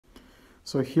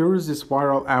So here is this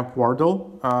viral app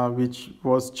WORDLE, which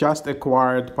was just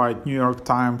acquired by New York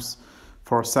Times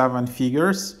for 7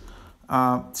 figures.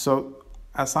 So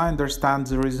as I understand,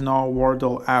 there is no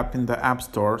WORDLE app in the App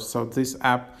Store, so this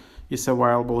app is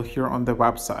available here on the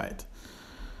website.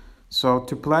 So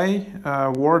to play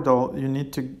WORDLE, you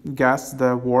need to guess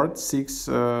the word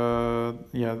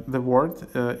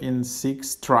in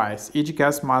 6 tries. Each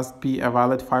guess must be a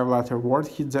valid 5-letter word.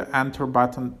 Hit the enter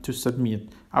button to submit.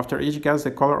 After each guess,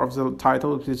 the color of the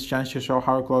title will change to show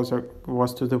how close it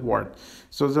was to the word.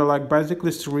 So there are like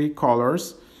basically 3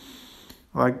 colors.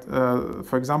 Like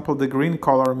for example, the green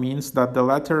color means that the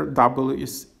letter W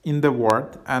is in the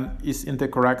word and is in the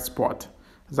correct spot.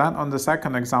 Then on the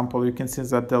second example, you can see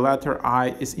that the letter I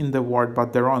is in the word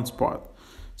but the wrong spot.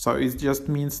 So it just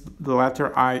means the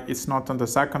letter I is not on the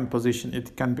second position,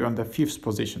 it can be on the 5th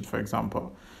position, for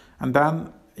example. And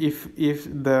then if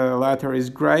the letter is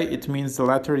gray, it means the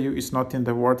letter U is not in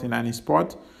the word in any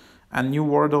spot, and new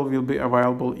WORDLE will be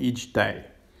available each day.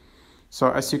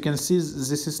 So as you can see,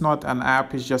 this is not an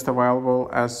app, it's just available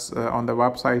as on the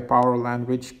website Power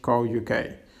Language Co.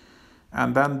 UK.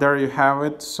 And then there you have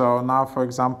it. So now, for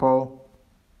example,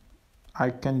 I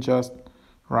can just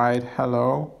write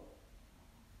hello.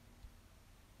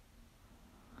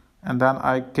 And then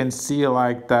I can see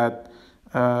like that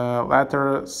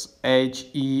letters H,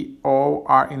 E, O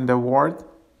are in the word,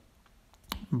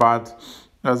 but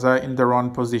they're in the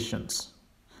wrong positions.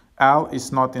 L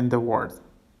is not in the word.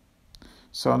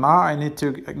 So now I need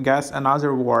to guess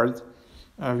another word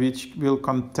which will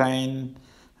contain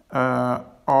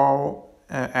O,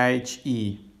 H,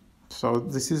 E. So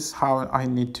this is how I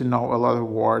need to know a lot of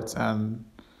words, and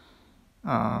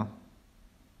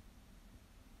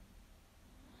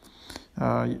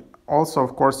also,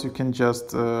 of course, you can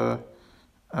just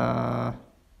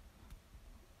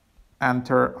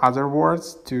enter other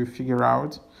words to figure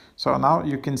out. So now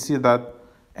you can see that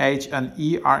H and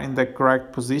E are in the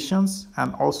correct positions,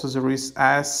 and also there is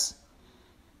S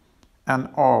and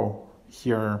O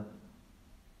here.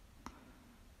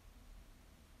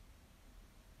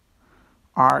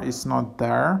 R is not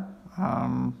there.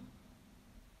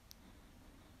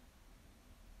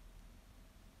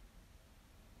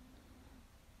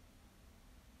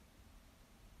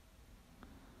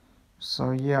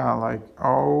 So yeah, like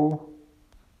O,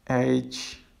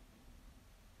 H,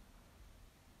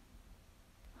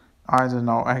 I don't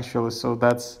know actually, so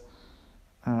that's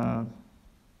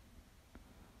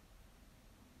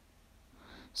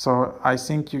so I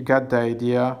think you get the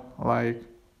idea, like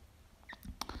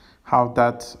how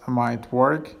that might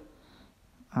work.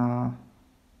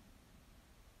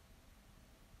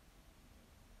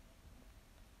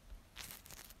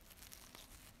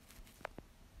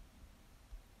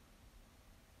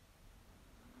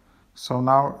 So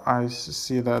now I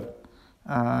see that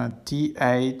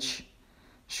TH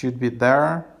should be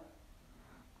there.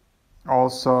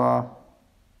 Also,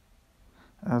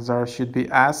 there should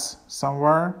be S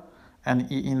somewhere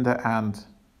and E in the end.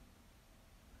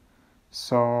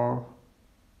 So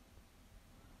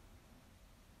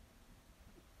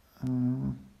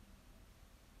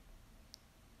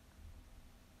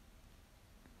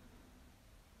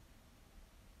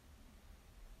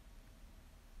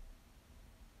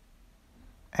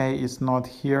A is not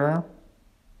here.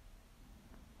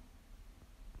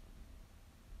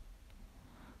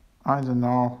 I don't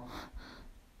know.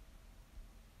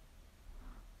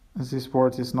 This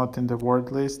word is not in the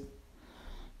word list.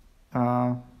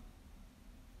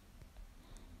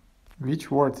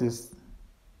 Which word is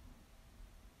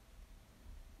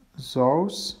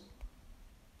those?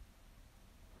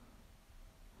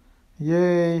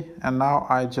 Yay! And now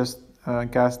I just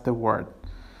guessed the word.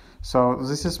 So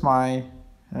this is my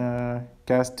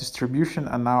guess distribution,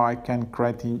 and now I can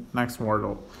create the next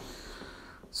WORDLE.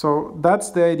 So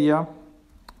that's the idea.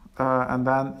 And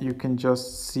then you can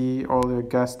just see all your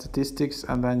guess statistics,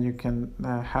 and then you can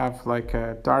have like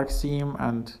a dark theme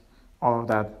and all of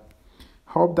that.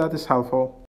 Hope that is helpful.